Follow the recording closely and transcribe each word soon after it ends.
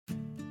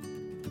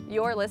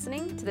You're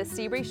listening to the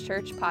Seabreeze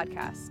Church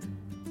podcast.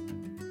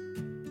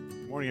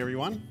 Good morning,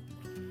 everyone.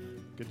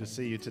 Good to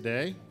see you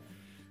today.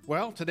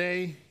 Well,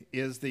 today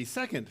is the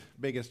second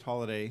biggest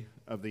holiday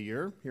of the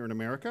year here in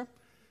America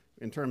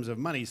in terms of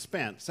money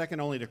spent, second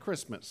only to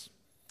Christmas.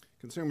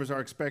 Consumers are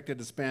expected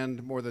to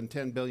spend more than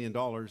 $10 billion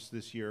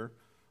this year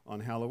on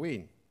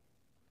Halloween.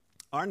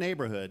 Our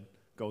neighborhood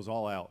goes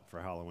all out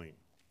for Halloween.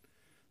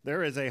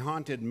 There is a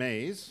haunted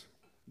maze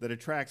that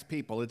attracts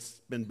people.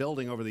 It's been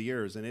building over the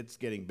years, and it's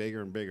getting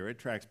bigger and bigger. It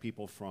attracts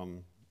people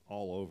from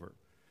all over.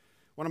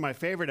 One of my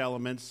favorite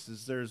elements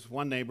is there's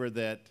one neighbor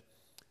that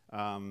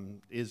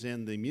is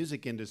in the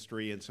music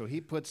industry, and so he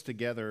puts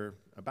together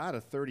about a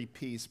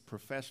 30-piece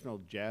professional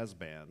jazz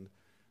band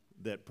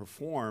that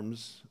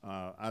performs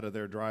out of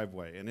their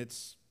driveway, and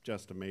it's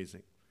just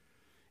amazing.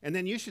 And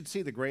then you should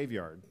see the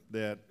graveyard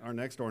that our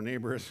next-door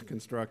neighbor is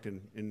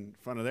constructing in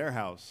front of their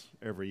house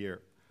every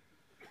year.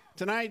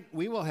 Tonight,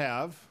 we will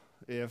have,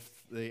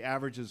 if the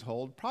averages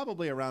hold,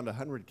 probably around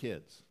 100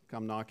 kids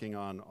come knocking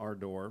on our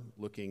door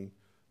looking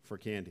for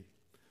candy.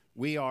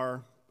 We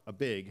are a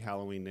big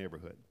Halloween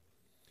neighborhood.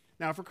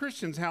 Now, for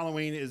Christians,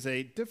 Halloween is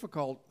a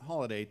difficult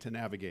holiday to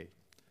navigate.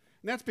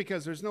 And that's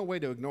because there's no way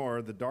to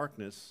ignore the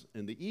darkness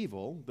and the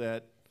evil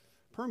that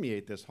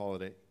permeate this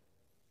holiday.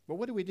 But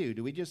what do?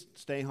 Do we just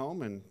stay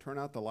home and turn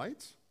out the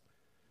lights?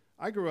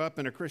 I grew up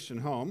in a Christian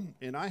home,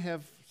 and I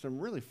have some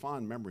really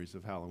fond memories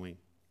of Halloween.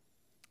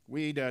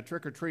 We'd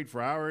trick-or-treat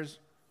for hours.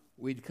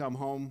 We'd come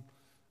home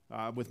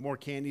with more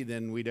candy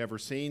than we'd ever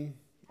seen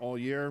all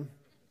year.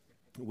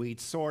 We'd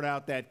sort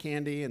out that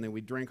candy, and then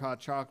we'd drink hot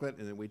chocolate,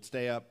 and then we'd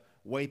stay up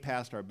way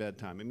past our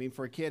bedtime. I mean,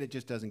 for a kid, it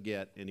just doesn't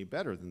get any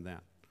better than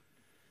that.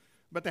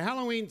 But the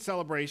Halloween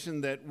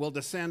celebration that will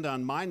descend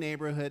on my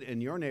neighborhood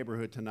and your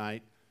neighborhood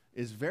tonight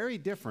is very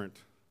different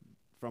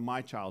from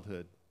my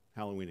childhood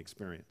Halloween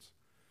experience.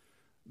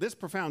 This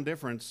profound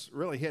difference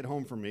really hit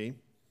home for me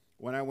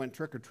when I went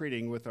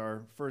trick-or-treating with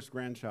our first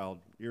grandchild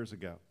years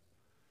ago.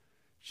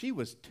 She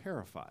was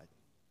terrified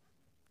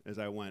as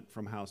I went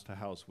from house to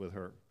house with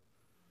her,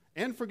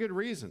 and for good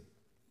reason.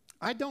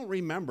 I don't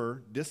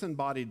remember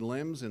disembodied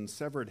limbs and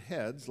severed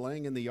heads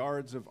laying in the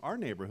yards of our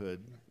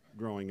neighborhood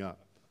growing up.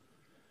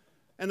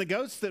 And the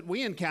ghosts that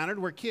we encountered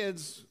were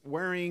kids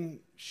wearing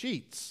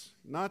sheets,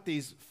 not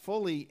these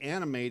fully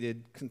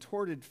animated,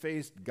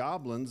 contorted-faced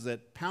goblins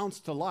that pounce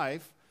to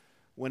life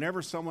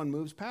whenever someone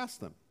moves past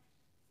them.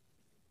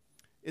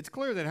 It's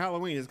clear that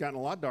Halloween has gotten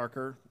a lot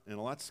darker and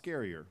a lot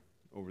scarier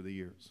over the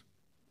years.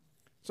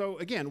 So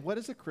again, what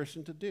is a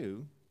Christian to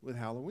do with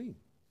Halloween?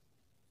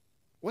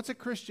 What's a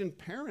Christian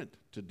parent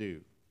to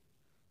do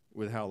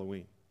with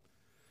Halloween?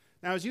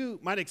 Now, as you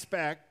might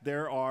expect,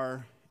 there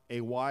are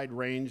a wide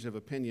range of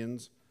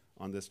opinions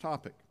on this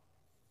topic.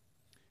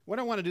 What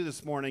I want to do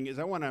this morning is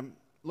I want to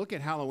look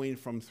at Halloween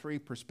from three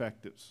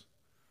perspectives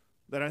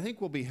that I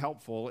think will be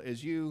helpful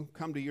as you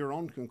come to your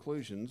own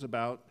conclusions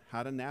about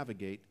how to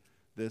navigate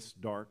this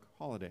dark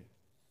holiday.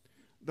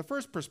 The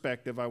first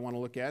perspective I want to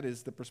look at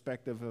is the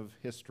perspective of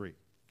history,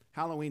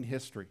 Halloween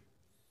history.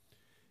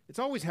 It's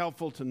always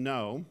helpful to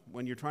know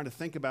when you're trying to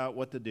think about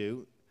what to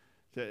do,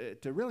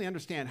 to really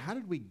understand how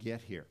did we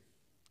get here?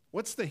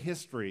 What's the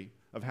history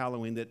of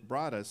Halloween that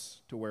brought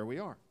us to where we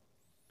are?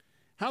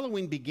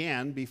 Halloween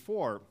began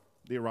before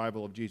the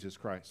arrival of Jesus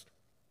Christ.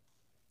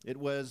 It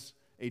was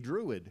a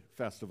Druid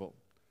festival.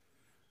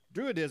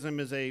 Druidism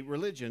is a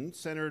religion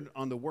centered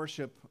on the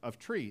worship of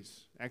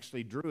trees.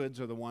 Actually, Druids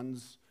are the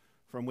ones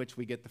from which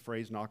we get the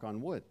phrase knock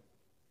on wood.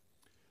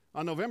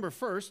 On November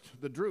 1st,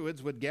 the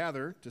Druids would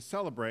gather to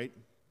celebrate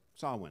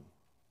Samhain.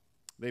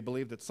 They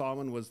believed that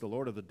Samhain was the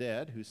Lord of the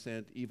Dead who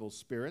sent evil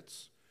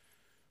spirits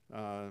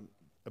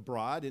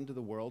abroad into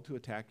the world to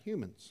attack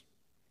humans.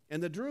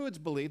 And the Druids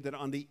believed that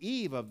on the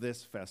eve of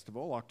this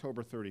festival,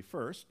 October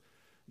 31st,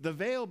 the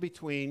veil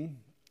between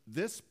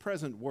this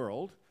present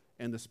world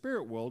and the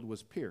spirit world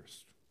was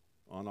pierced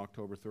on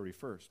October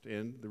 31st.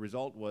 And the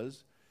result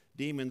was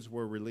demons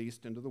were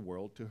released into the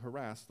world to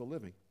harass the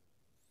living.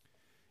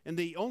 And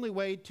the only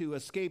way to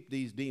escape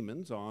these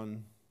demons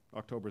on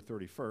October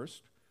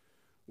 31st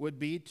would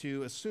be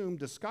to assume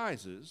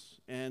disguises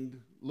and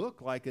look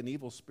like an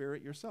evil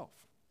spirit yourself.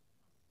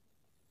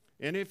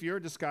 And if your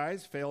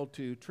disguise failed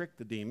to trick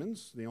the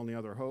demons, the only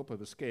other hope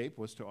of escape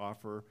was to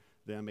offer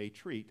them a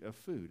treat of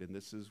food. And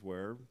this is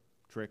where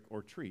trick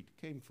or treat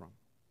came from.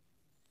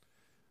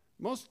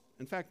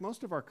 In fact,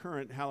 most of our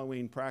current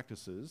Halloween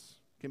practices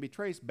can be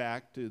traced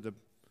back to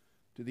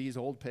these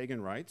old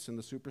pagan rites and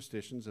the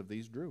superstitions of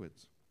these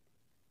Druids.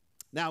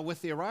 Now,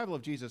 with the arrival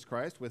of Jesus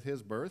Christ, with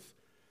his birth,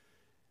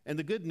 and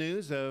the good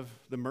news of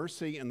the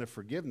mercy and the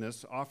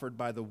forgiveness offered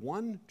by the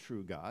one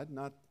true God,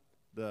 not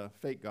the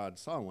fake god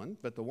Samhain,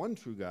 but the one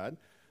true God,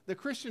 the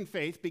Christian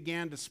faith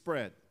began to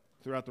spread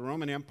throughout the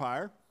Roman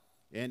Empire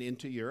and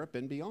into Europe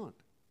and beyond.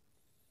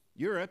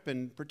 Europe,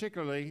 and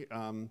particularly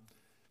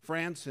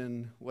France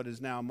and what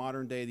is now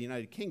modern-day the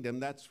United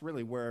Kingdom, that's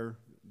really where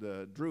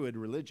the Druid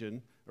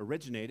religion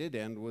originated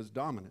and was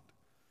dominant.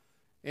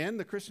 And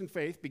the Christian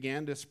faith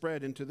began to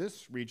spread into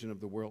this region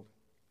of the world.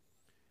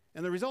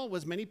 And the result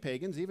was many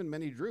pagans, even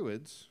many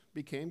Druids,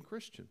 became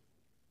Christian.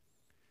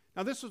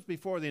 Now, this was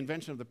before the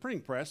invention of the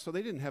printing press, so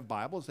they didn't have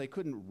Bibles. They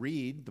couldn't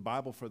read the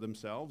Bible for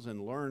themselves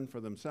and learn for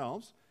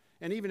themselves.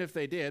 And even if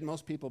they did,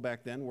 most people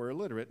back then were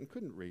illiterate and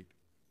couldn't read.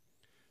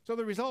 So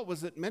the result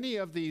was that many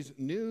of these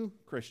new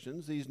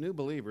Christians, these new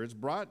believers,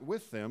 brought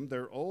with them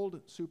their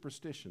old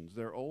superstitions,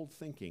 their old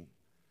thinking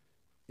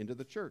into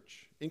the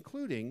church,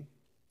 including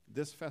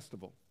this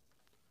festival.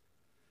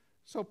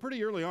 So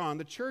pretty early on,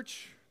 the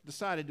church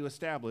decided to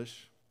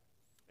establish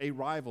a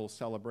rival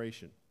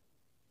celebration.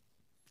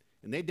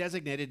 And they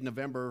designated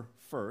November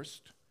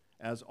 1st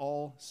as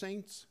All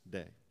Saints'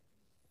 Day.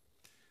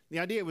 The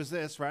idea was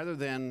this: rather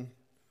than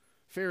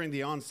fearing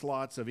the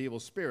onslaughts of evil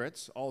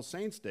spirits, All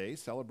Saints' Day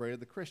celebrated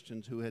the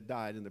Christians who had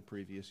died in the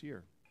previous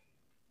year.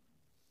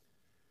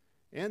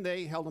 And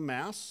they held a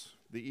Mass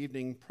the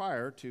evening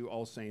prior to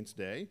All Saints'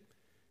 Day,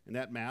 and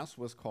that Mass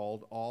was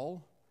called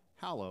All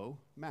Hallow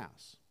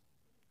Mass.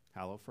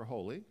 Hallow for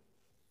holy.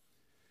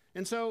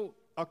 And so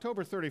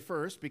October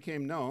 31st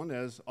became known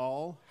as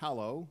All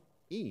Hallow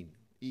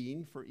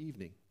E'en for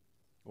evening,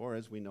 or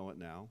as we know it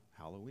now,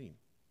 Halloween.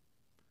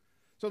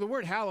 So the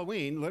word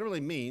Halloween literally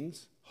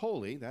means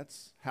holy.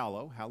 That's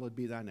hallow, hallowed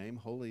be thy name,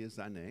 holy is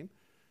thy name.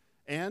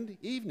 And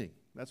evening,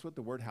 that's what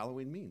the word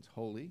Halloween means,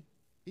 holy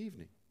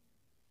evening.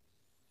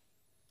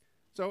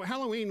 So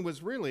Halloween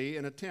was really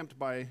an attempt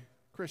by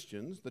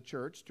Christians, the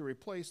church, to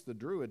replace the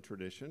Druid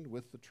tradition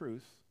with the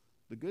truth,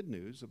 the good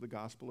news of the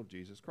gospel of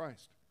Jesus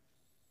Christ.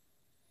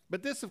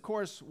 But this, of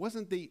course,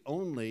 wasn't the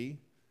only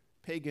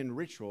pagan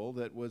ritual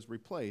that was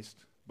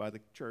replaced by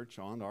the church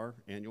on our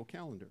annual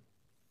calendar.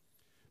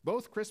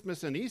 Both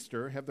Christmas and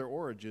Easter have their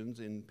origins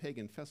in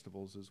pagan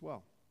festivals as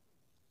well.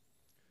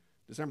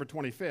 December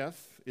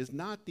 25th is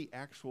not the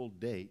actual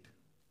date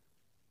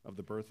of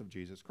the birth of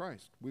Jesus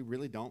Christ. We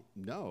really don't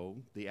know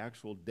the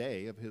actual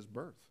day of his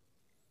birth.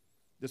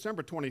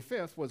 December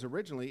 25th was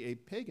originally a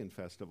pagan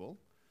festival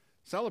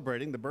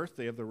celebrating the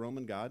birthday of the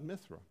Roman god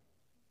Mithra.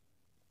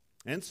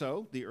 And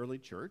so the early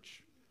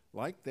church,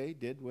 like they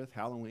did with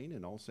Halloween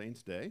and All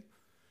Saints' Day,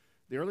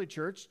 the early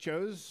church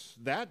chose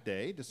that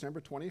day,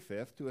 December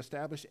 25th, to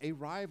establish a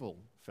rival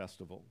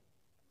festival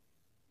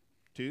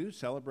to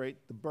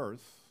celebrate the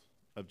birth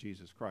of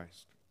Jesus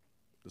Christ,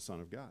 the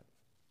Son of God.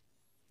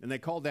 And they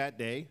called that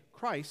day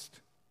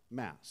Christ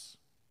Mass.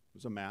 It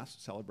was a Mass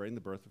celebrating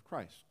the birth of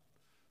Christ,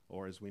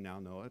 or as we now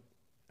know it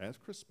as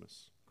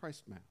Christmas,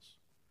 Christ Mass.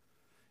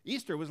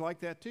 Easter was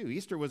like that too.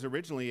 Easter was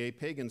originally a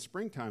pagan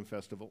springtime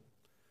festival.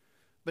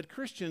 But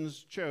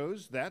Christians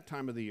chose that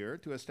time of the year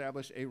to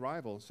establish a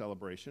rival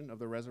celebration of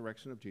the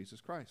resurrection of Jesus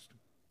Christ.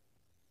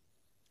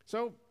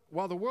 So,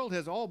 while the world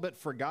has all but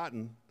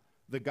forgotten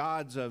the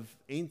gods of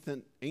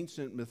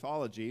ancient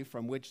mythology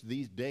from which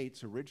these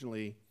dates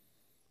originally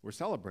were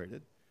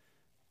celebrated,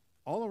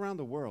 all around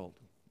the world,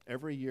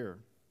 every year,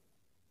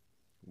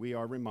 we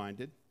are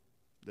reminded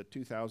that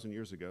 2,000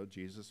 years ago,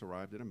 Jesus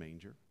arrived in a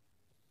manger,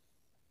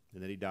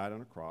 and that he died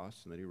on a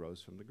cross, and that he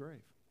rose from the grave.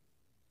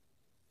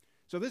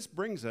 So this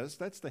brings us,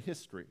 that's the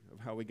history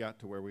of how we got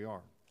to where we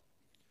are.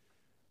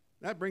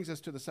 That brings us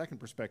to the second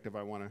perspective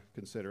I want to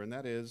consider, and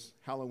that is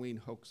Halloween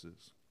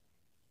hoaxes.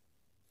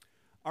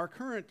 Our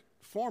current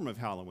form of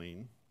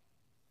Halloween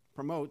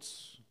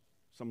promotes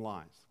some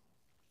lies.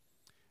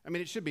 I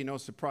mean, it should be no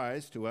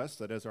surprise to us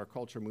that as our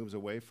culture moves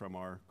away from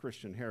our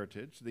Christian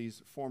heritage,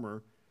 these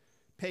former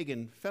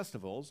pagan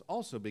festivals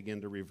also begin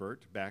to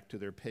revert back to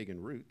their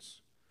pagan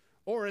roots,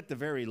 or at the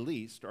very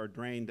least are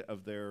drained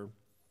of their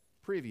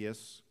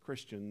previous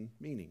Christian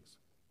meanings.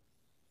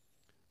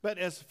 But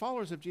as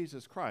followers of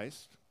Jesus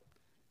Christ,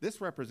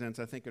 this represents,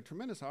 I think, a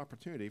tremendous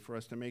opportunity for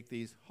us to make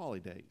these holy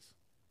days,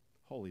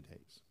 holy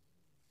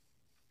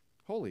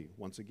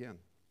once again.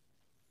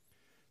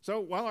 So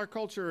while our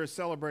culture is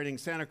celebrating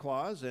Santa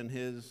Claus and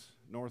his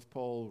North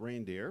Pole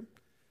reindeer,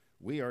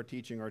 we are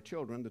teaching our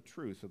children the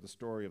truth of the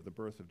story of the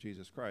birth of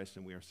Jesus Christ,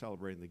 and we are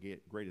celebrating the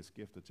greatest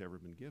gift that's ever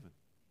been given.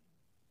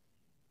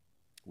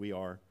 We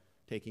are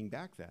taking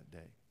back that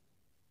day.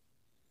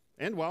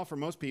 And while for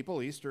most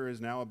people Easter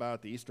is now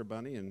about the Easter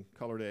bunny and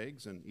colored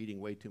eggs and eating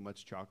way too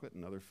much chocolate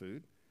and other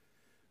food,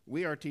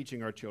 we are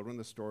teaching our children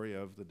the story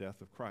of the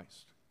death of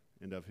Christ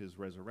and of his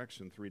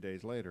resurrection 3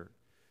 days later,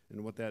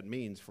 and what that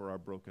means for our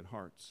broken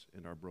hearts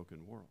and our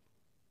broken world.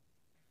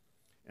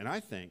 And I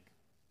think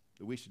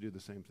that we should do the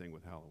same thing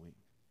with Halloween.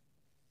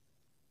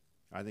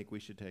 I think we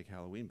should take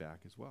Halloween back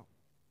as well.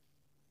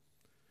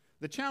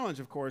 The challenge,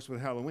 of course,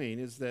 with Halloween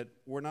is that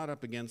we're not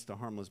up against a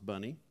harmless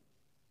bunny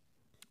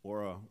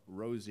or a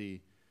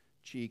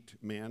rosy-cheeked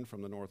man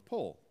from the North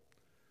Pole.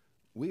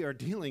 We are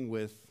dealing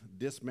with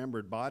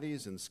dismembered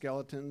bodies and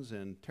skeletons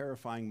and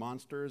terrifying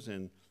monsters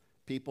and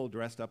people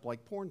dressed up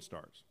like porn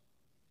stars.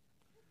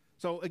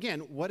 So again,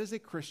 what is a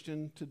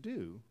Christian to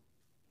do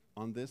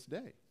on this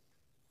day?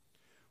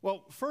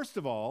 Well, first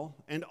of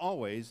all, and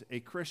always, a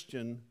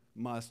Christian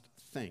must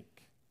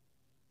think.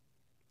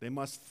 They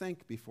must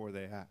think before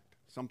they act,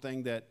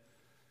 something that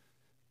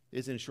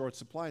is in short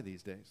supply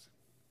these days.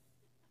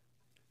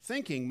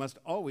 Thinking must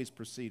always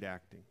precede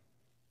acting.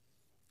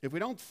 If we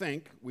don't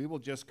think, we will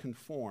just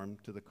conform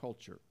to the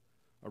culture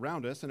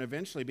around us and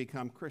eventually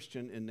become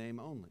Christian in name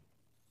only.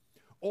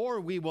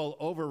 Or we will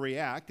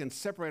overreact and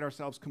separate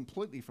ourselves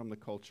completely from the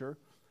culture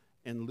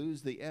and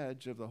lose the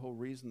edge of the whole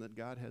reason that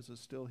God has us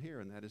still here,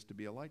 and that is to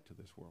be a light to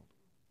this world.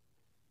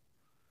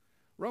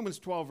 Romans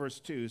 12, verse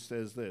 2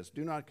 says this,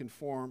 "Do not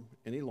conform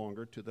any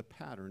longer to the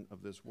pattern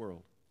of this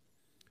world,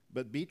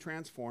 but be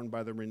transformed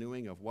by the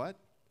renewing of" what?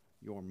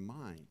 Your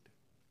mind.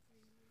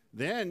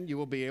 Then you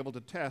will be able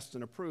to test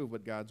and approve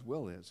what God's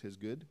will is, his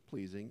good,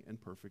 pleasing, and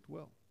perfect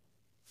will.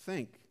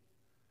 Think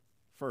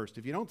first.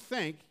 If you don't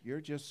think,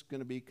 you're just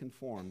going to be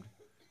conformed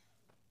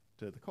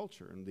to the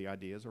culture and the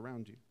ideas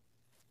around you.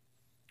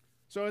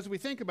 So as we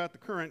think about the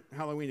current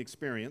Halloween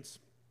experience,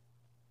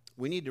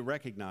 we need to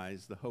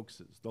recognize the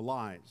hoaxes, the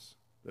lies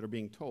that are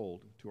being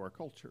told to our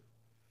culture.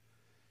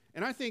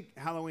 And I think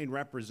Halloween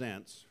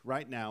represents,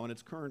 right now in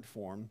its current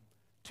form,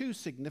 two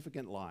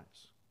significant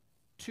lies,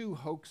 two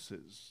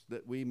hoaxes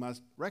that we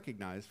must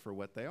recognize for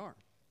what they are.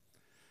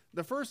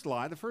 The first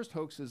lie, the first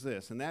hoax is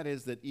this, and that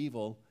is that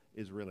evil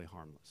is really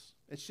harmless.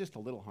 It's just a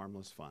little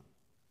harmless fun.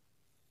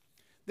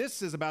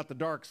 This is about the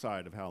dark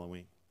side of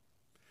Halloween.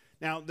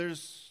 Now,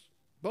 there's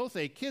both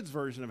a kid's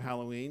version of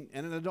Halloween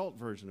and an adult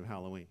version of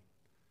Halloween.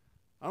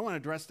 I want to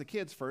address the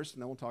kids first,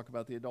 and then we'll talk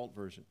about the adult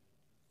version.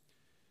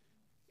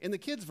 In the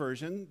kids'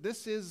 version,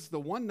 this is the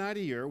one night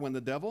a year when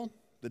the devil,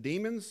 the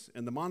demons,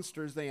 and the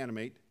monsters they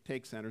animate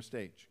take center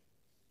stage.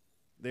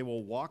 They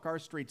will walk our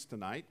streets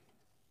tonight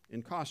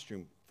in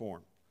costume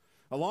form,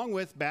 along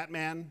with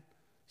Batman,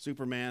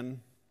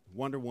 Superman,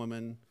 Wonder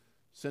Woman,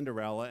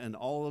 Cinderella, and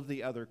all of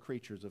the other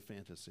creatures of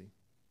fantasy.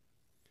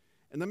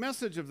 And the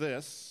message of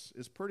this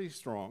is pretty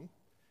strong,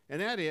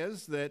 and that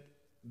is that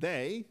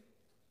they,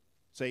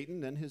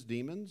 Satan and his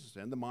demons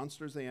and the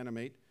monsters they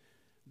animate,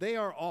 they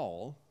are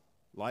all,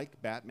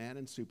 like Batman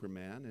and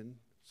Superman and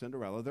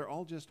Cinderella, they're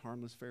all just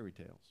harmless fairy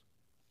tales.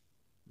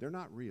 They're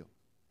not real.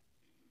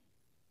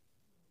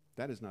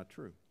 That is not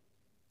true.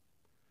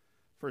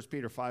 1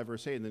 Peter 5,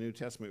 verse 8 in the New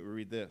Testament, we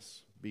read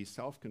this, "Be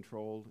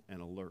self-controlled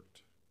and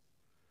alert.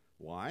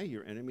 Why?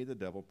 Your enemy, the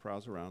devil,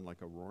 prowls around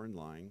like a roaring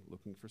lion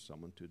looking for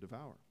someone to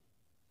devour."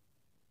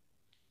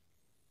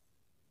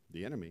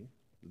 The enemy,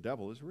 the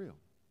devil, is real.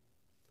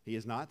 He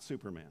is not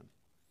Superman.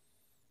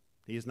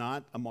 He is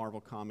not a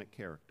Marvel comic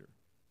character.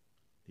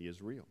 He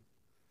is real.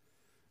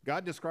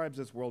 God describes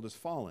this world as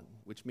fallen,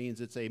 which means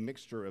it's a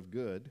mixture of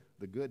good,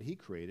 the good he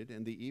created,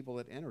 and the evil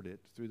that entered it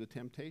through the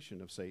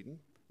temptation of Satan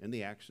and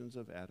the actions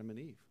of Adam and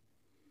Eve.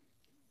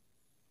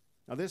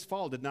 Now, this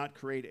fall did not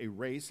create a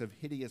race of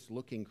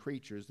hideous-looking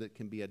creatures that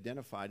can be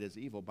identified as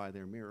evil by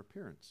their mere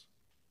appearance.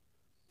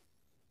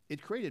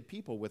 It created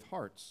people with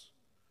hearts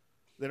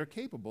that are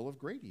capable of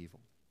great evil.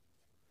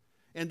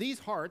 And these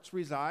hearts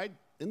reside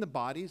in the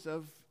bodies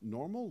of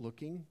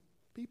normal-looking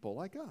people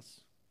like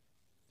us.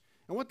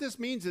 And what this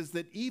means is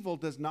that evil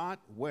does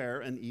not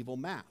wear an evil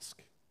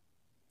mask.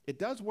 It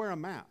does wear a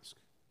mask.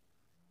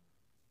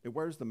 It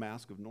wears the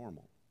mask of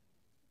normal.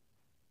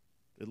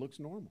 It looks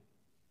normal.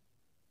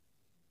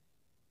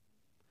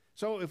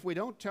 So if we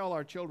don't tell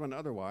our children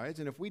otherwise,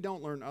 and if we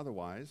don't learn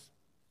otherwise,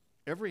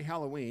 every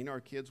Halloween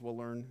our kids will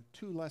learn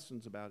two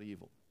lessons about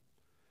evil.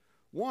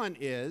 One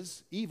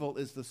is, evil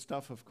is the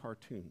stuff of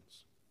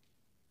cartoons.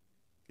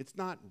 It's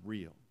not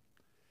real.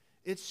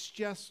 It's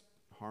just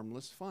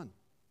harmless fun.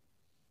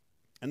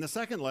 And the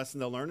second lesson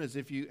they'll learn is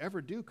if you ever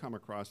do come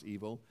across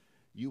evil,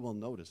 you will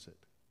notice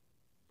it.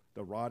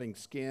 The rotting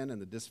skin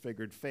and the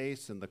disfigured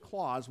face and the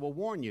claws will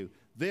warn you,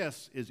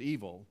 this is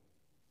evil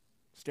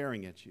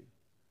staring at you.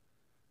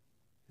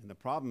 And the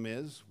problem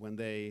is, when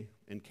they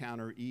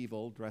encounter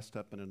evil dressed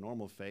up in a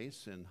normal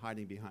face and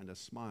hiding behind a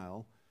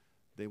smile,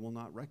 they will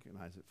not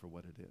recognize it for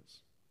what it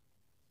is.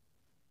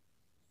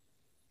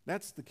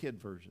 That's the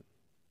kid version.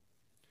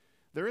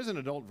 There is an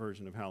adult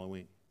version of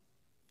Halloween.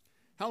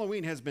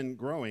 Halloween has been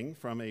growing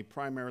from a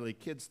primarily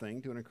kids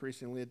thing to an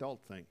increasingly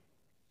adult thing.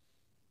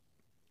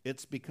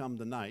 It's become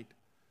the night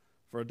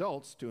for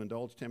adults to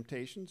indulge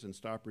temptations and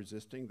stop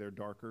resisting their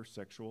darker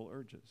sexual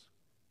urges.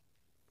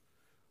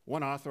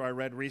 One author I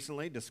read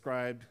recently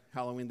described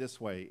Halloween this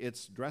way: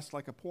 it's dress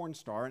like a porn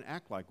star and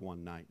act like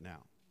one night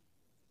now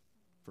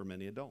for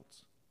many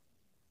adults.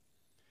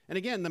 And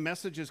again, the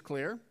message is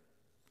clear,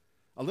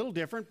 a little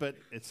different, but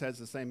it says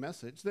the same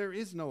message. There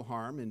is no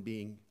harm in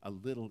being a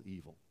little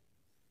evil.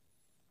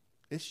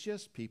 It's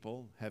just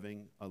people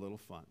having a little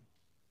fun,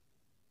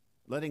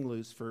 letting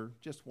loose for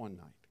just one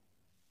night.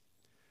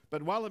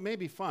 But while it may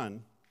be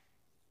fun,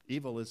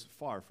 evil is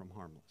far from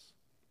harmless.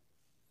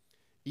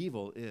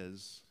 Evil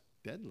is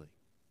deadly.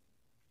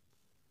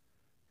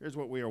 Here's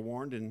what we are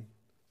warned in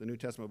the New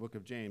Testament book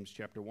of James,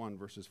 chapter 1,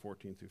 verses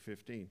 14 through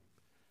 15. It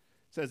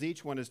says,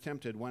 each one is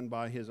tempted when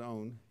by his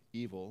own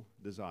evil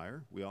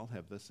desire, we all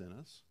have this in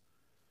us,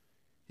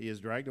 he is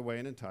dragged away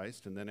and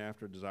enticed, and then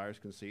after desire is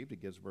conceived,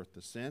 it gives birth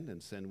to sin,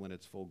 and sin, when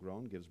it's full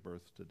grown, gives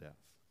birth to death.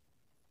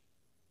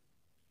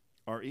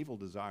 Our evil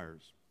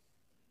desires,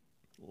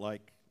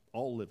 like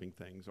all living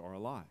things, are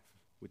alive,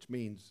 which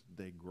means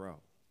they grow.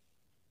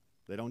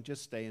 They don't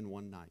just stay in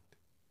one night.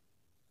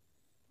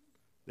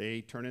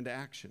 They turn into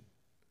action.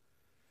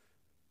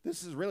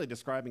 This is really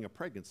describing a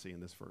pregnancy in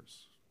this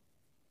verse,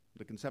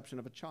 the conception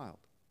of a child.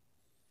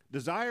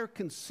 Desire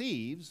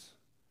conceives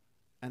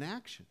an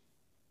action.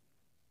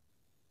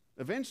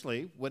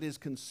 Eventually, what is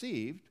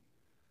conceived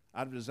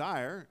out of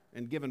desire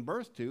and given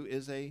birth to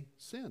is a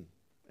sin,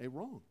 a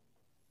wrong.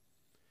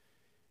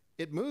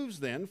 It moves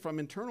then from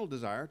internal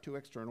desire to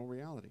external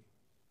reality.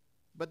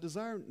 But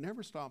desire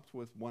never stops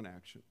with one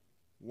action,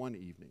 one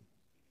evening.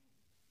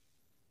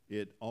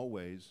 It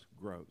always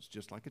grows,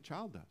 just like a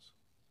child does.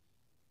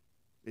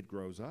 It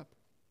grows up.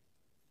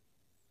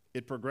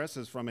 It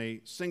progresses from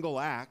a single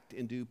act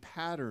into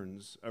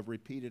patterns of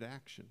repeated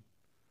action.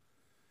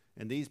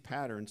 And these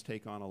patterns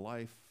take on a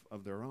life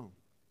of their own.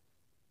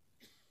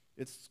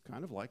 It's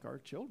kind of like our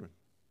children.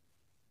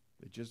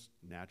 It just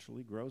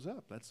naturally grows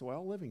up. That's the way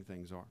all living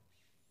things are.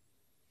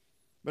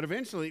 But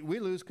eventually, we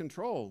lose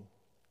control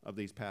of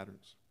these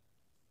patterns.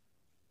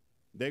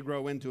 They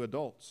grow into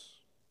adults.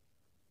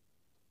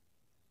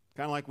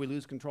 Kind of like we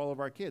lose control of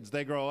our kids.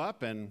 They grow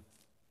up and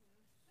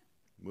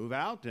move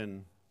out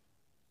and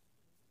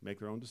make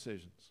their own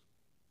decisions.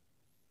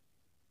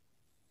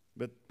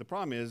 But the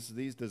problem is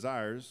these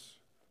desires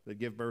that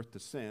give birth to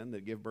sin,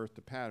 that give birth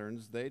to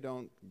patterns, they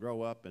don't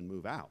grow up and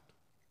move out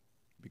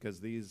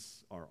because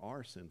these are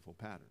our sinful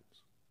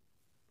patterns.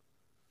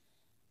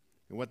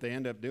 And what they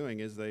end up doing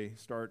is they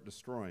start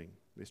destroying,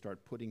 they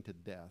start putting to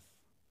death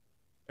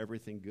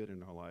everything good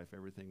in our life,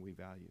 everything we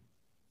value.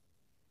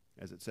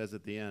 As it says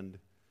at the end,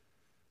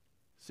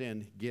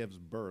 sin gives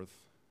birth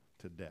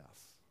to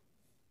death.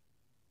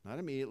 Not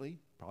immediately,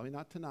 probably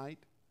not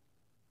tonight,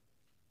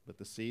 but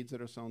the seeds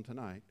that are sown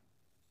tonight,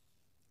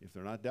 if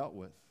they're not dealt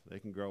with, they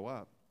can grow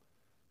up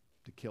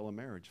to kill a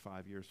marriage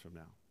 5 years from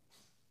now,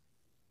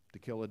 to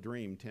kill a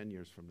dream 10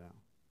 years from now,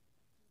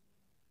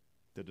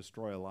 to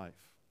destroy a life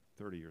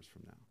 30 years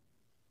from now.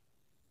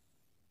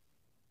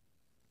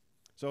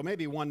 So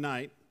maybe one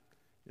night,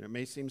 and it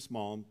may seem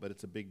small, but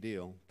it's a big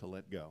deal to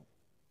let go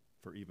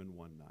for even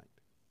one night.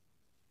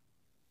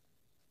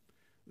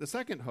 The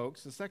second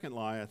hoax, the second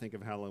lie, I think,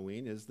 of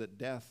Halloween is that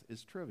death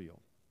is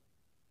trivial.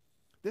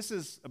 This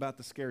is about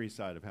the scary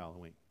side of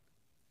Halloween.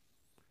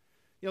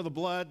 You know, the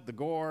blood, the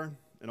gore,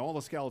 and all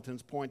the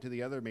skeletons point to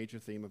the other major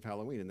theme of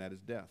Halloween, and that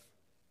is death.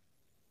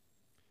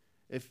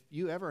 If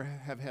you ever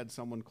have had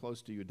someone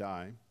close to you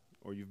die,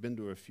 or you've been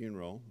to a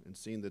funeral and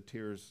seen the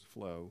tears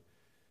flow,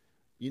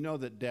 you know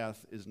that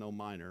death is no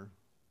minor,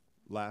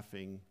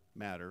 laughing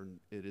matter.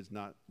 It is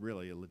not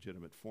really a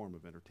legitimate form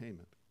of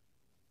entertainment.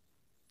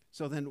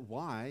 So then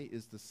why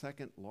is the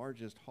second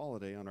largest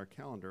holiday on our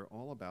calendar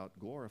all about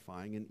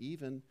glorifying and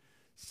even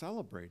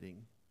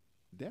celebrating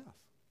death?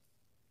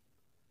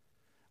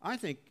 I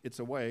think it's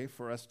a way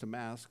for us to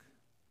mask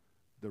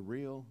the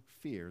real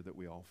fear that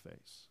we all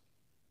face.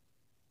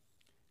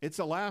 It's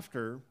a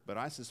laughter, but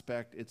I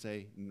suspect it's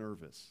a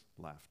nervous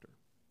laughter.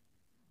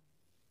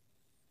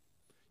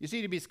 You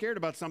see, to be scared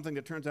about something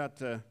that turns out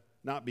to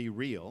not be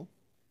real,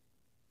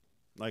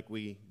 like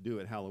we do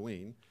at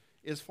Halloween,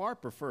 is far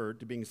preferred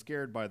to being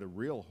scared by the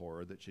real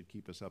horror that should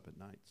keep us up at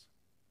nights.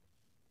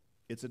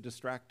 It's a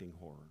distracting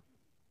horror,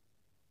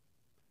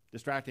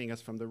 distracting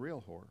us from the real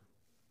horror.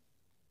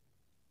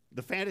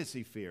 The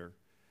fantasy fear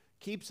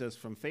keeps us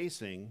from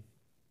facing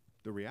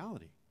the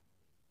reality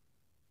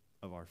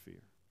of our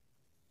fear.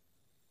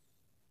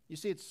 You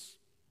see, it's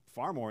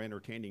far more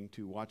entertaining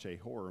to watch a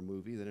horror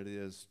movie than it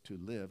is to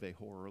live a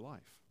horror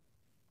life.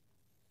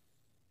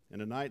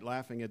 And a night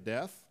laughing at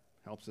death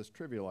helps us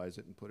trivialize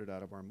it and put it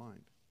out of our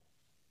mind.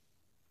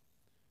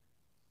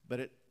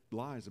 But it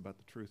lies about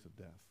the truth of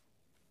death.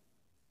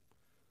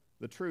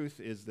 The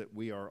truth is that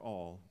we are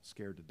all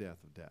scared to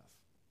death of death.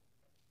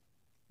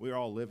 We are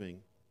all living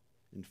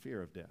in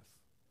fear of death,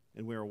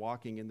 and we are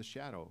walking in the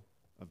shadow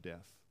of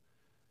death.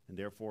 And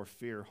therefore,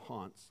 fear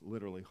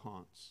literally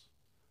haunts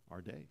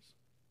our days.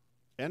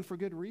 And for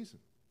good reason.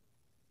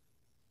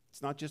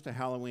 It's not just a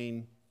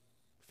Halloween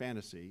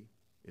fantasy,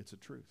 it's a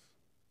truth.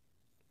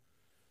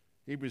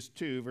 Hebrews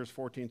 2, verse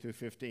 14 through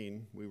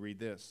 15, we read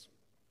this.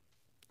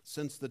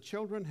 Since the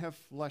children have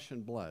flesh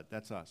and blood,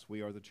 that's us,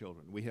 we are the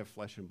children, we have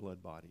flesh and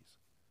blood bodies.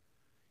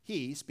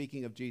 He,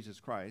 speaking of Jesus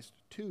Christ,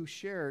 too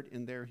shared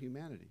in their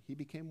humanity. He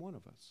became one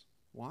of us.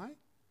 Why?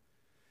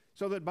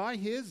 So that by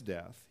his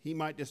death he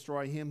might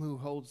destroy him who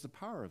holds the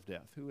power of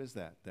death. Who is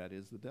that? That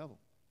is the devil.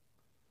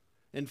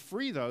 And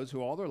free those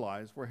who all their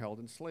lives were held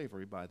in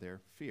slavery by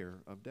their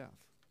fear of death.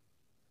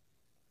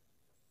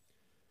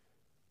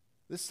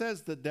 This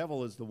says the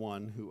devil is the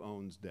one who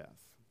owns death.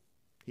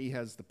 He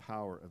has the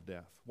power of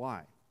death.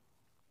 Why?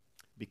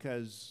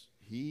 Because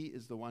he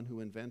is the one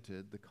who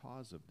invented the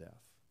cause of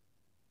death,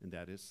 and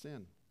that is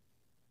sin.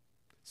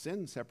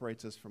 Sin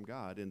separates us from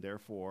God, and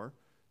therefore,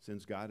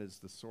 since God is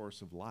the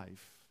source of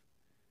life,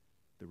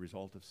 the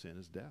result of sin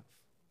is death.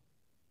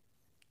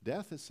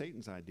 Death is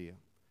Satan's idea,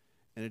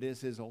 and it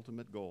is his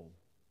ultimate goal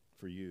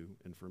for you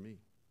and for me.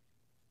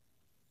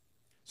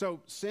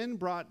 So sin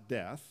brought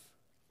death,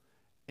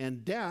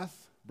 and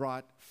death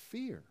brought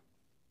fear.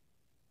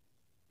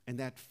 And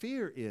that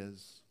fear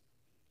is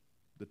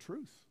the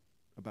truth.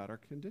 about our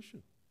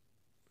condition.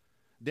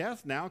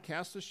 Death now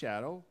casts a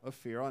shadow of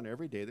fear on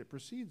every day that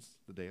precedes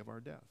the day of our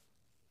death.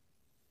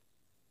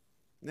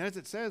 And as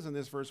it says in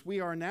this verse, we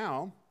are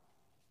now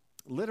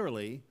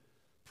literally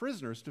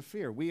prisoners to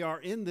fear. We are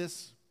in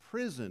this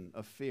prison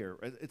of fear.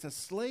 It's a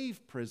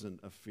slave prison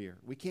of fear.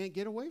 We can't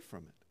get away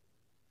from it.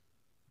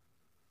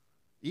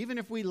 Even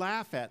if we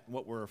laugh at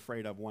what we're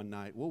afraid of one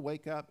night, we'll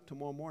wake up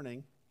tomorrow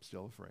morning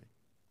still afraid.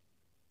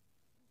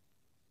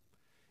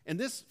 And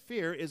this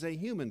fear is a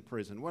human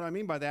prison. What I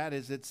mean by that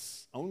is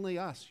it's only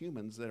us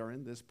humans that are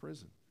in this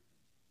prison.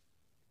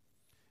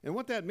 And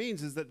what that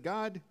means is that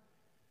God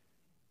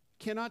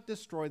cannot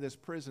destroy this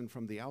prison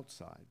from the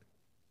outside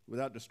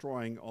without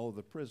destroying all of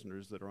the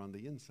prisoners that are on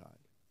the inside.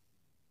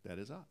 That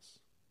is us.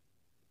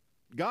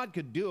 God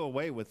could do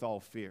away with all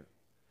fear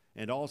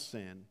and all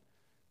sin,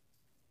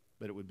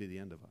 but it would be the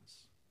end of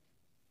us.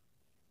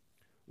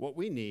 What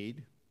we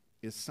need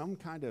is some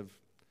kind of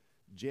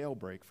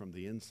jailbreak from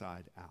the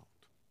inside out.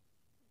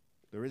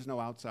 There is no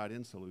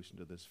outside-in solution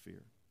to this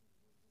fear.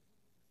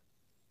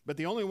 But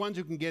the only ones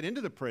who can get into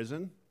the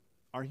prison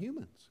are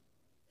humans.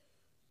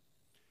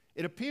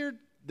 It appeared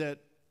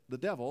that the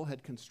devil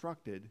had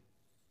constructed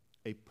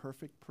a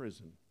perfect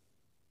prison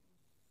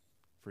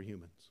for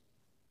humans.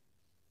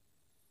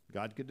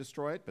 God could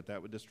destroy it, but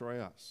that would destroy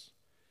us.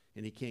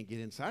 And he can't get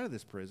inside of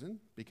this prison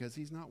because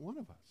he's not one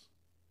of us.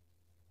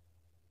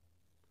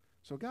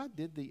 So God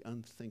did the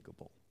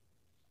unthinkable.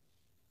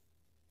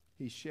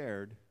 He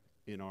shared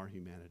in our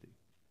humanity.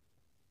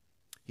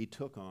 He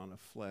took on a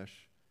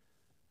flesh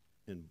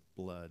and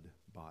blood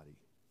body.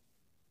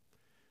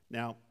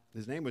 Now,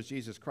 his name was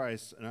Jesus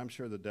Christ, and I'm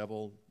sure the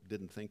devil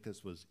didn't think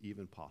this was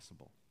even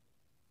possible.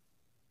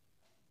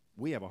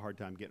 We have a hard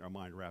time getting our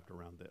mind wrapped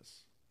around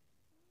this.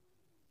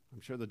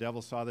 I'm sure the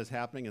devil saw this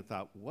happening and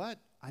thought, what?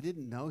 I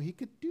didn't know he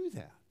could do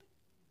that.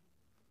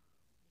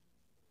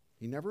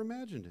 He never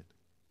imagined it.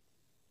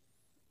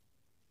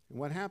 And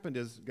what happened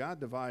is God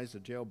devised a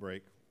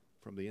jailbreak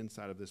from the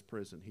inside of this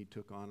prison. He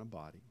took on a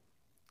body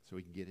so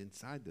he could get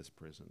inside this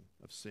prison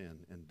of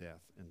sin and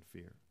death and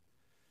fear.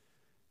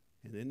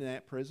 And in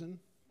that prison,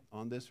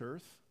 on this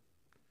earth,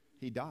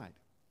 he died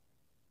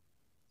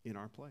in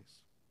our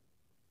place.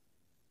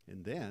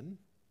 And then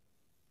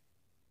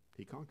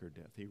he conquered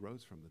death. He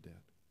rose from the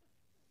dead.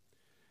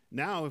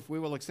 Now, if we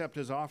will accept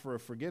his offer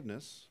of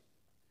forgiveness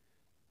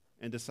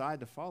and decide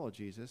to follow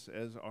Jesus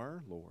as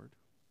our Lord,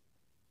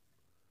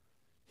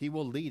 he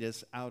will lead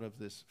us out of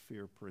this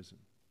fear prison.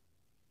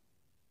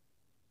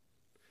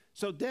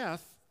 So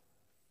death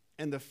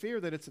and the fear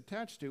that it's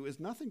attached to is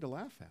nothing to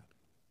laugh at.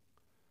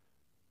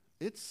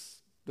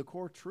 It's the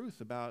core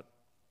truth about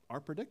our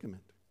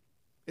predicament.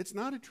 It's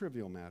not a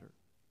trivial matter.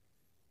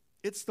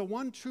 It's the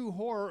one true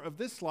horror of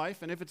this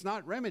life, and if it's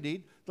not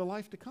remedied, the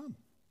life to come.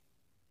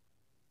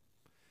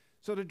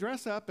 So to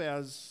dress up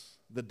as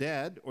the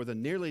dead or the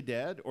nearly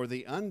dead or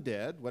the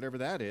undead, whatever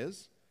that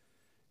is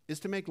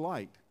to make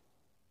light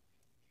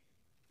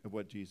of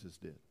what Jesus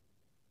did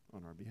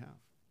on our behalf.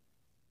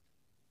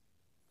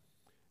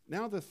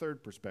 Now the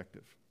third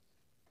perspective.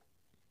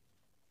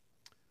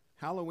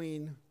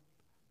 Halloween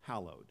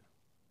hallowed,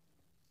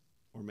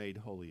 or made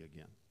holy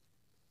again.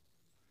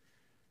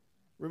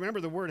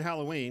 Remember, the word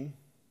Halloween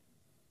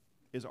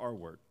is our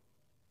word.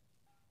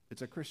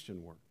 It's a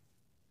Christian word.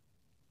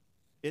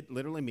 It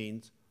literally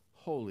means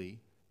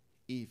holy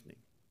evening.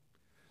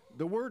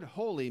 The word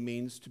holy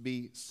means to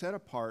be set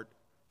apart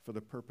for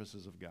the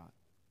purposes of God.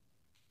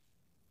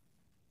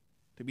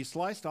 To be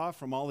sliced off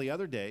from all the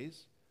other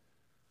days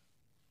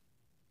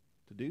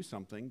to do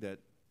something that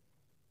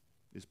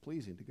is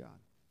pleasing to God.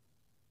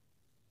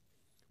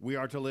 We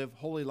are to live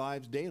holy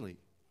lives daily.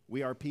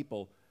 We are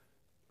people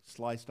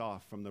sliced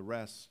off from the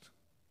rest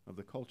of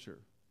the culture,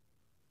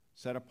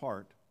 set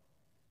apart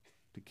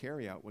to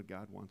carry out what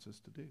God wants us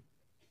to do.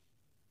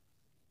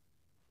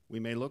 We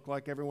may look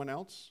like everyone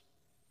else,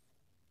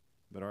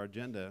 but our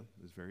agenda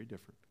is very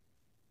different.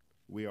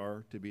 We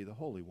are to be the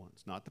holy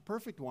ones, not the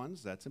perfect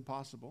ones, that's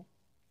impossible,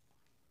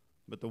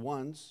 but the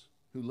ones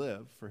who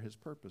live for his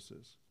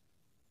purposes.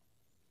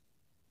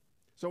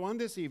 So on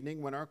this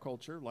evening, when our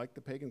culture, like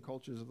the pagan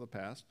cultures of the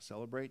past,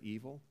 celebrate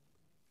evil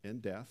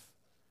and death,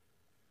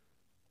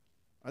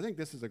 I think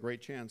this is a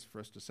great chance for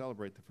us to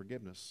celebrate the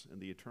forgiveness and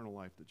the eternal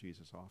life that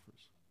Jesus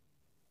offers.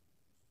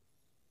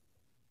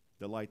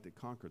 The light that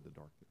conquered the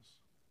darkness.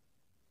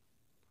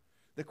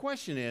 The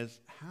question is,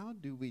 how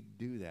do we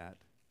do that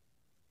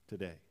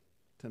today,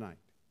 tonight?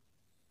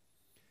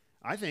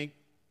 I think,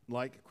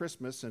 like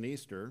Christmas and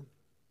Easter,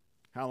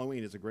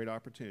 Halloween is a great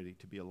opportunity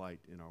to be a light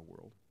in our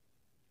world.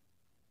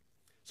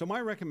 So my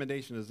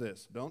recommendation is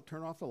this: don't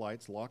turn off the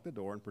lights, lock the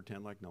door, and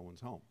pretend like no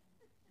one's home.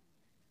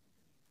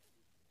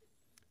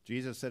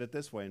 Jesus said it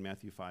this way in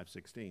Matthew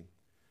 5:16.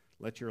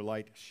 Let your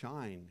light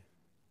shine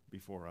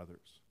before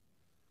others,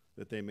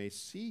 that they may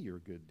see your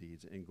good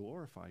deeds and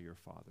glorify your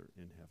Father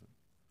in heaven.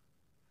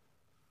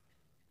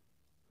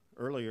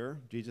 Earlier,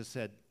 Jesus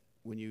said,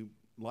 when you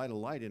light a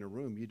light in a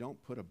room, you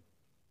don't put a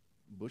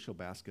bushel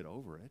basket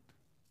over it,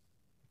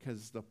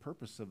 because the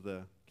purpose of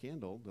the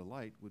candle, the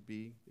light, would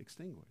be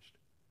extinguished.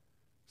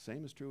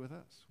 Same is true with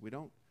us. We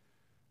don't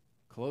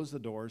close the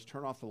doors,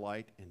 turn off the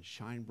light, and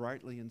shine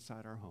brightly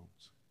inside our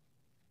homes.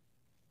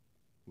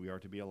 We are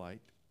to be a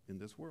light in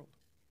this world.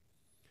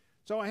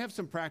 So I have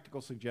some practical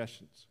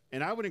suggestions,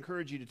 and I would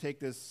encourage you to take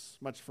this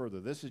much further.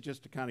 This is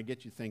just to kind of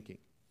get you thinking.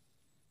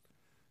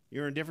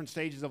 You're in different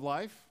stages of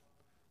life.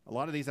 A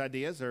lot of these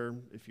ideas are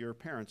if you're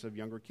parents of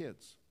younger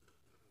kids.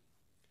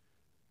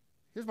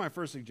 Here's my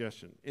first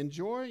suggestion.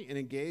 Enjoy and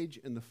engage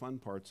in the fun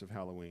parts of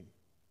Halloween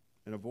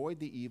and avoid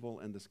the evil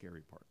and the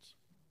scary parts.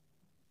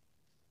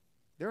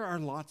 There are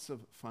lots of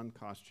fun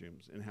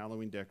costumes and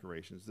Halloween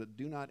decorations that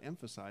do not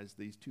emphasize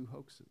these two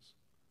hoaxes.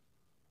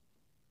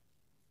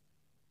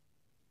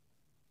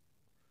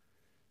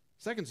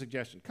 Second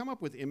suggestion, come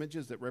up with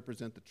images that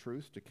represent the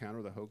truth to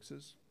counter the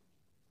hoaxes.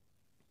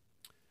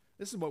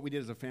 This is what we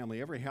did as a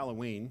family. Every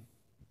Halloween,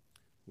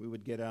 we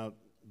would get out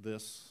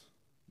this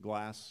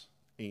glass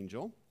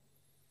angel.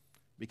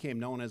 Became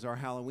known as our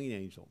Halloween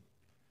angel.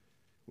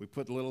 We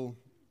put a little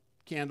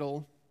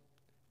candle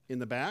in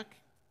the back,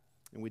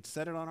 and we'd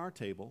set it on our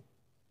table,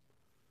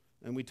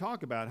 and we'd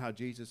talk about how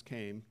Jesus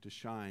came to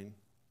shine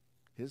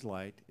his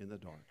light in the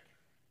dark,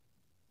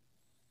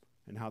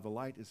 and how the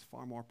light is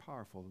far more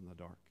powerful than the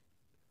dark.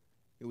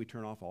 And we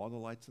turn off all the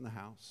lights in the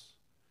house,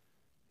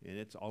 and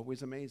it's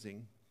always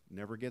amazing,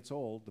 never gets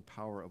old, the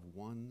power of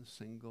one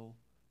single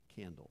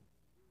candle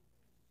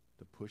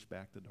to push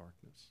back the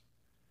darkness.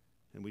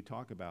 And we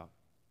talk about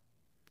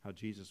how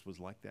Jesus was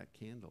like that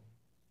candle,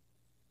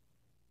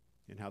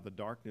 and how the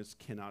darkness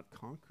cannot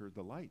conquer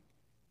the light.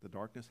 The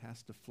darkness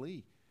has to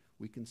flee.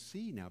 We can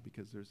see now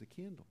because there's a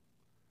candle.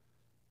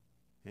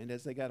 And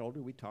as they got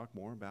older, we talked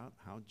more about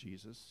how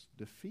Jesus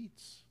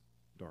defeats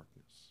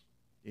darkness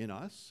in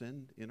us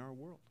and in our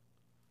world.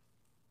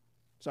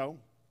 So,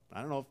 I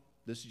don't know if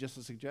this is just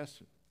a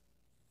suggestion.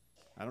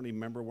 I don't even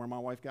remember where my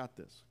wife got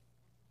this.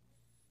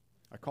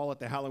 I call it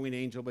the Halloween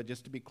angel, but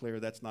just to be clear,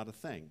 that's not a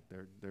thing.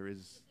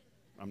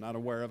 I'm not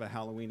aware of a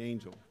Halloween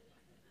angel.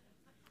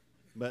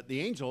 But the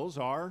angels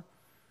are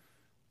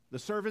the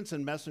servants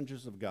and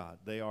messengers of God.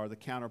 They are the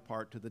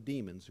counterpart to the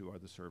demons, who are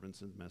the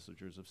servants and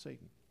messengers of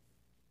Satan.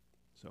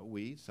 So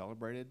we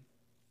celebrated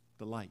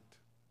the light,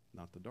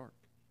 not the dark.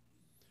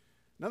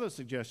 Another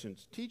suggestion,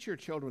 teach your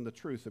children the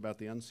truth about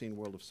the unseen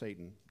world of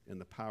Satan and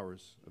the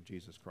powers of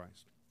Jesus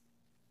Christ.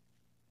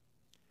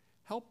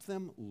 Help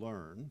them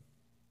learn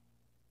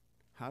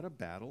how to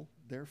battle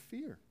their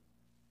fear.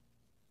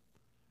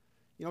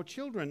 You know,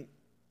 children,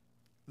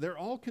 they're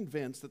all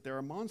convinced that there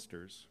are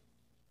monsters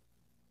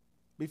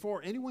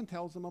before anyone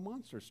tells them a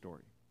monster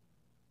story.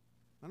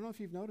 I don't know if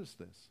you've noticed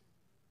this.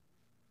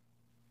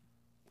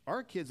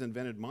 Our kids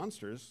invented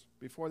monsters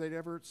before they'd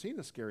ever seen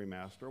a scary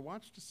mask or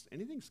watched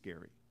anything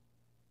scary.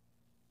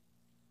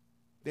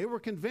 They were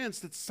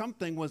convinced that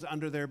something was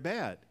under their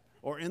bed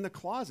or in the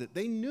closet.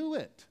 They knew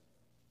it.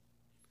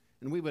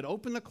 And we would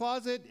open the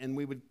closet and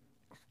we would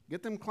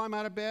get them climb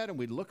out of bed, and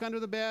we'd look under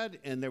the bed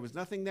and there was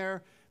nothing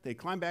there. They'd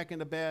climb back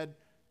into bed.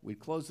 We'd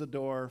close the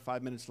door.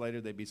 5 minutes later,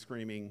 they'd be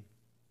screaming,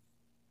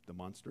 "The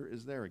monster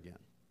is there again."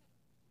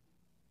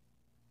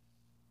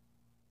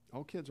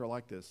 All kids are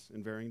like this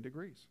in varying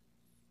degrees.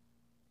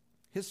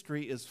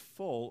 History is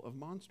full of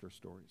monster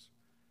stories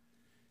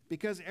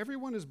because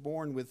everyone is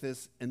born with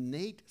this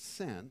innate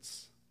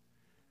sense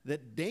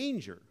that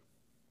danger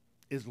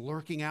is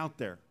lurking out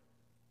there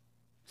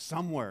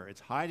somewhere.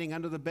 It's hiding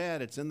under the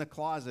bed. It's in the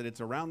closet.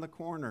 It's around the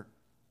corner.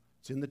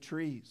 It's in the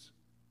trees.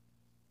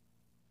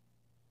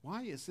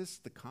 Why is this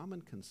the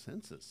common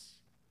consensus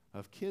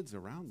of kids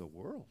around the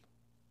world?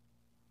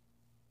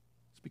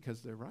 It's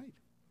because they're right.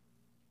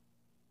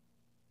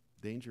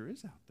 Danger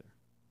is out there.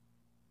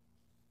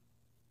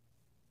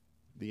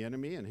 The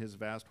enemy and his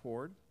vast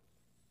horde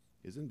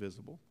is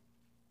invisible.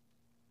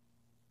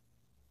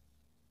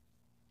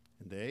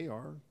 And they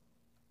are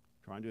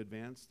trying to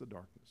advance the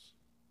darkness.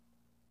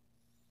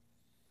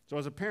 So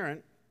as a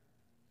parent,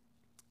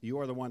 you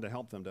are the one to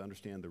help them to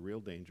understand the real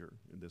danger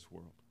in this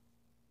world.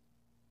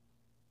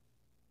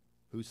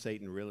 Who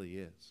Satan really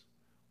is,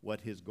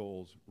 what his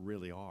goals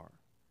really are,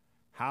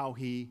 how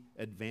he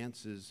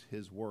advances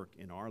his work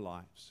in our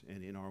lives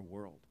and in our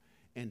world,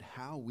 and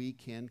how we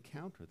can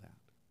counter that.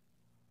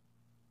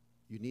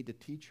 You need to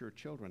teach your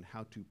children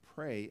how to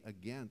pray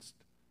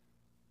against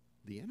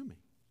the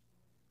enemy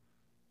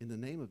in the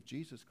name of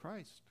Jesus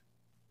Christ,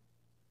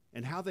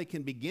 and how they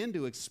can begin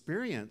to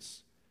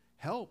experience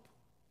help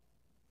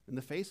in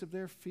the face of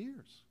their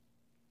fears.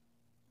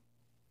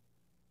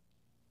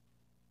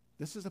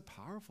 This is a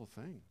powerful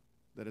thing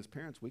that as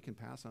parents we can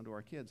pass on to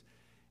our kids.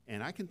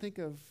 And I can think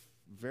of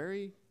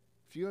very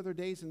few other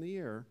days in the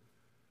year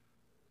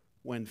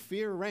when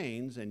fear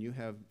reigns and you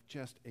have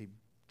just a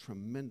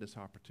tremendous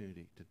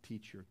opportunity to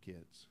teach your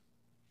kids.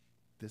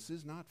 This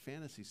is not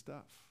fantasy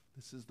stuff.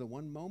 This is the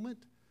one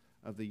moment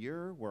of the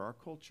year where our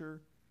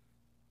culture,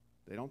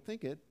 they don't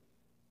think it,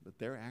 but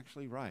they're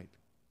actually right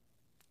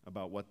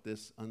about what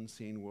this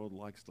unseen world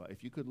looks like.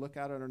 If you could look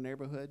out at our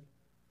neighborhood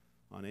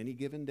on any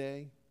given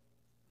day,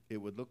 it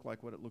would look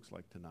like what it looks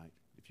like tonight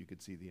if you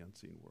could see the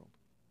unseen world.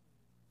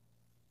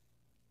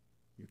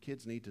 Your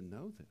kids need to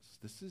know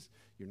this.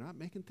 You're not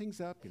making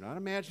things up. You're not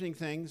imagining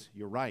things.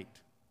 You're right.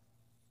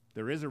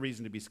 There is a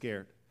reason to be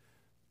scared,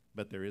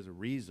 but there is a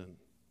reason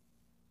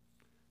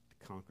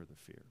to conquer the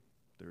fear.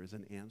 There is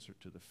an answer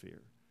to the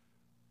fear.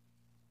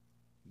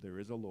 There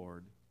is a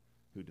Lord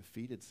who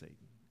defeated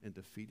Satan and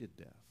defeated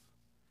death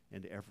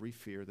and every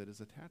fear that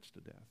is attached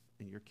to death,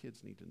 and your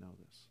kids need to know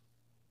this.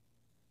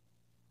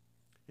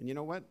 And you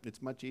know what?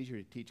 It's much easier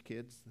to teach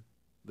kids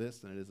this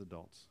than it is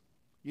adults.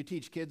 You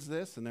teach kids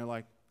this, and they're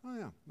like, oh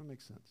yeah, that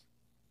makes sense.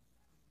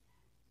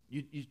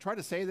 You try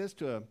to say this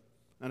to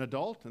an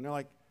adult, and they're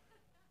like,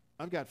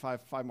 I've got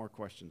five more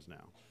questions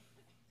now.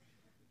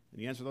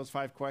 And you answer those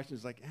 5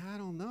 questions like, I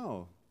don't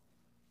know.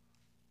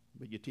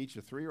 But you teach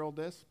a 3-year-old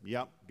this?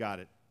 Yep, got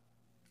it.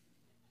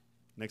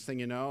 Next thing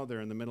you know, they're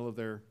in the middle of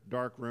their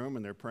dark room,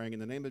 and they're praying, in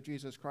the name of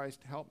Jesus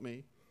Christ, help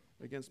me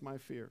against my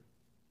fear.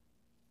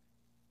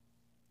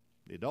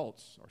 The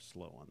adults are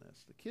slow on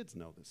this. The kids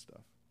know this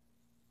stuff.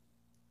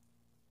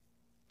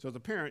 So as a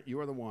parent, you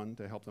are the one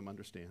to help them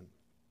understand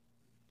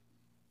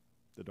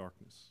the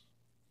darkness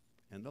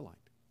and the light.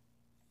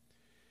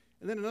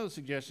 And then another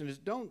suggestion is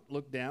don't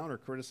look down or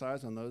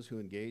criticize on those who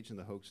engage in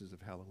the hoaxes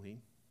of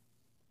Halloween.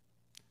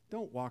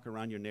 Don't walk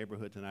around your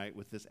neighborhood tonight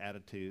with this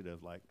attitude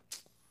of like,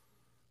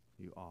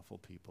 you awful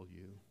people,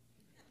 you.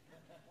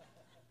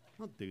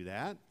 Don't do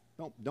that.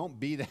 Don't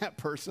be that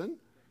person.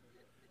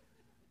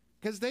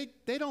 Because they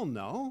don't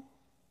know.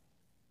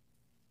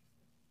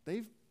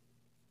 They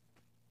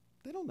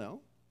don't know.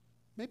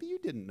 Maybe you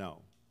didn't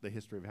know the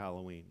history of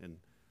Halloween and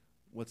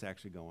what's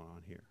actually going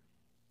on here.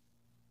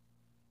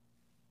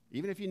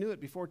 Even if you knew it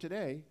before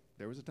today,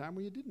 there was a time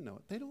when you didn't know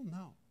it. They don't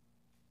know.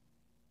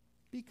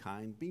 Be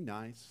kind, be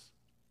nice.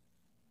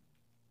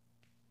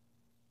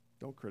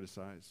 Don't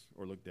criticize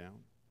or look down.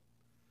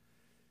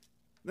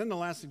 Then the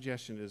last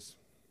suggestion is,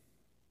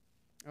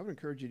 I would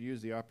encourage you to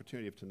use the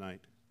opportunity of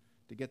tonight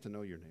to get to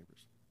know your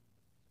neighbors.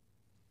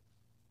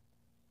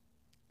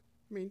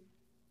 I mean,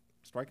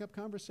 strike up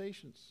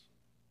conversations.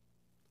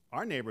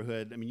 Our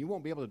neighborhood, you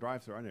won't be able to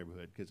drive through our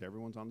neighborhood because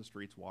everyone's on the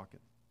streets walking.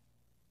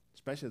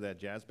 Especially that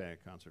jazz band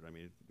concert.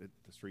 The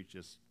street's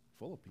just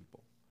full of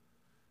people.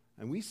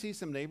 And we see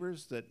some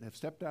neighbors that have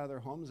stepped out of their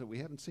homes that we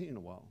haven't seen in a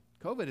while.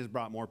 COVID has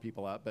brought more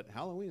people out, but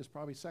Halloween is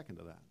probably second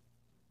to that.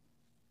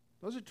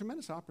 Those are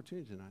tremendous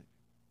opportunities tonight.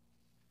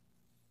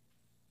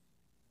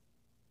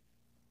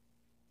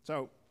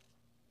 So,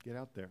 get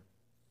out there.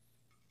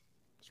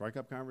 Strike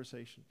up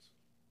conversations.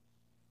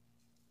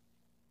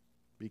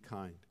 Be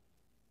kind.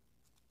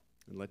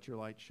 And let your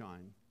light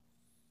shine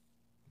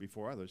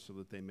before others so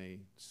that they may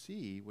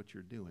see what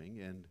you're doing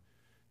and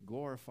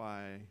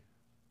glorify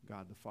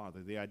God the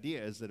Father. The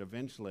idea is that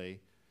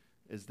eventually,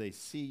 as they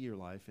see your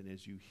life and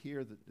as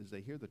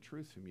they hear the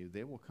truth from you,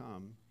 they will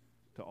come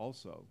to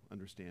also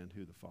understand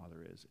who the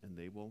Father is, and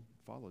they will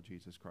follow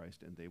Jesus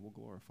Christ, and they will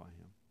glorify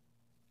him.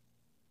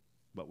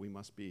 But we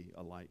must be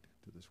a light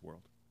to this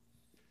world.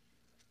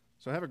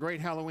 So have a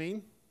great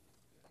Halloween.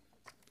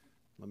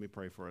 Let me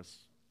pray for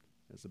us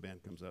as the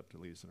band comes up to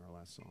lead us in our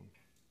last song.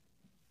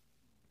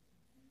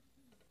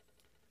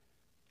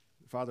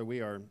 Father,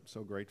 we are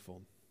so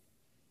grateful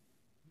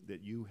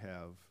that you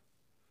have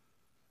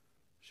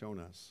shown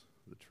us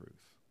the truth.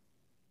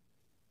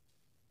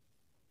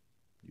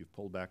 You've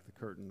pulled back the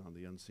curtain on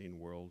the unseen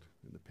world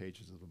in the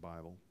pages of the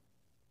Bible.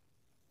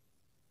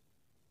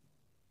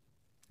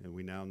 And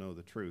we now know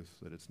the truth,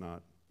 that it's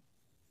not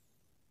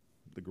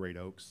the great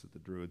oaks that the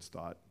Druids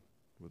thought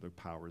were the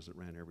powers that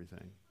ran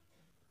everything,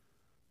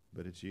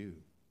 but it's you,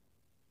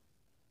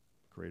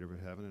 creator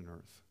of heaven and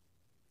earth,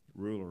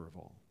 ruler of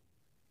all.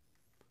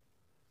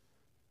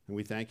 And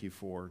we thank you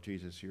for,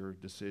 Jesus, your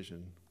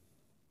decision,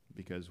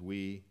 because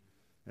we,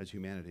 as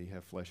humanity,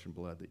 have flesh and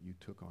blood, that you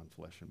took on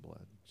flesh and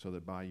blood, so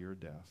that by your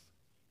death,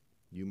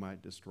 you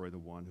might destroy the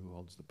one who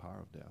holds the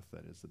power of death,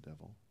 that is the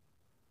devil,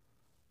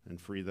 and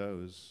free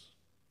those,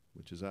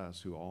 which is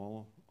us, who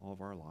all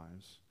of our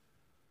lives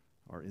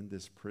are in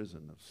this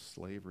prison of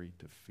slavery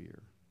to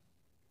fear.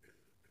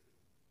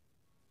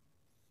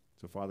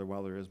 So, Father,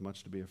 while there is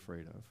much to be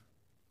afraid of,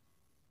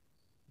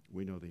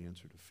 we know the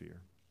answer to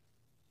fear.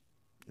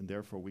 And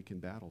therefore, we can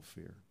battle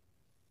fear.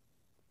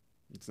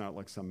 It's not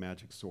like some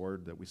magic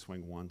sword that we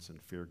swing once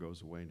and fear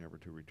goes away, never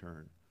to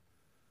return.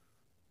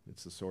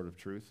 It's the sword of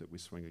truth that we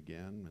swing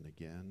again and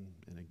again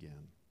and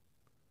again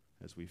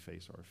as we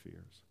face our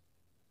fears.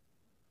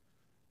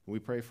 And we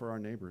pray for our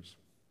neighbors,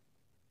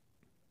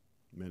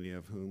 many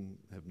of whom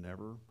have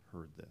never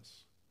heard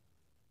this,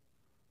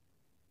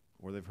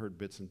 or they've heard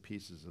bits and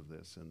pieces of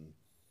this and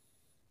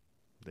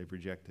they've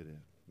rejected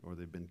it, or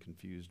they've been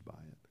confused by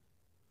it.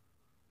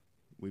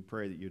 We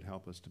pray that you'd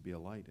help us to be a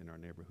light in our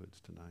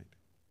neighborhoods tonight.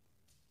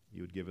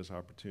 You would give us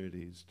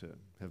opportunities to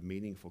have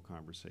meaningful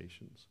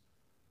conversations,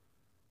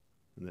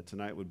 and that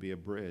tonight would be a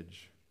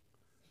bridge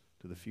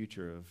to the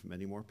future of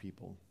many more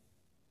people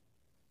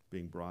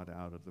being brought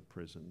out of the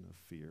prison of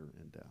fear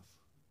and death.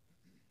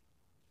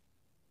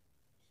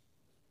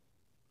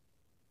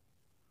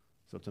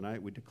 So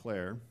tonight we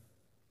declare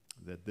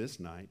that this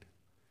night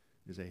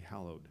is a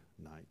hallowed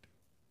night.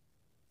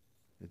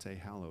 It's a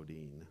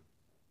Halloween.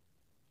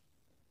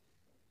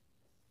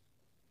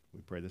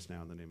 We pray this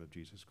now in the name of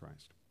Jesus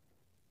Christ.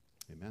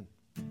 Amen.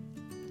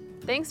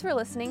 Thanks for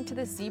listening to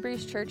the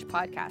Seabreeze Church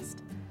podcast.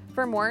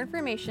 For more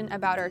information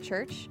about our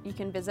church, you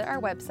can visit our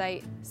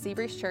website,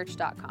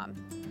 seabreezechurch.com.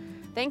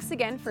 Thanks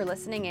again for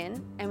listening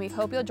in, and we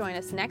hope you'll join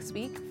us next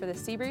week for the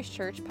Seabreeze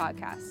Church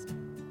podcast.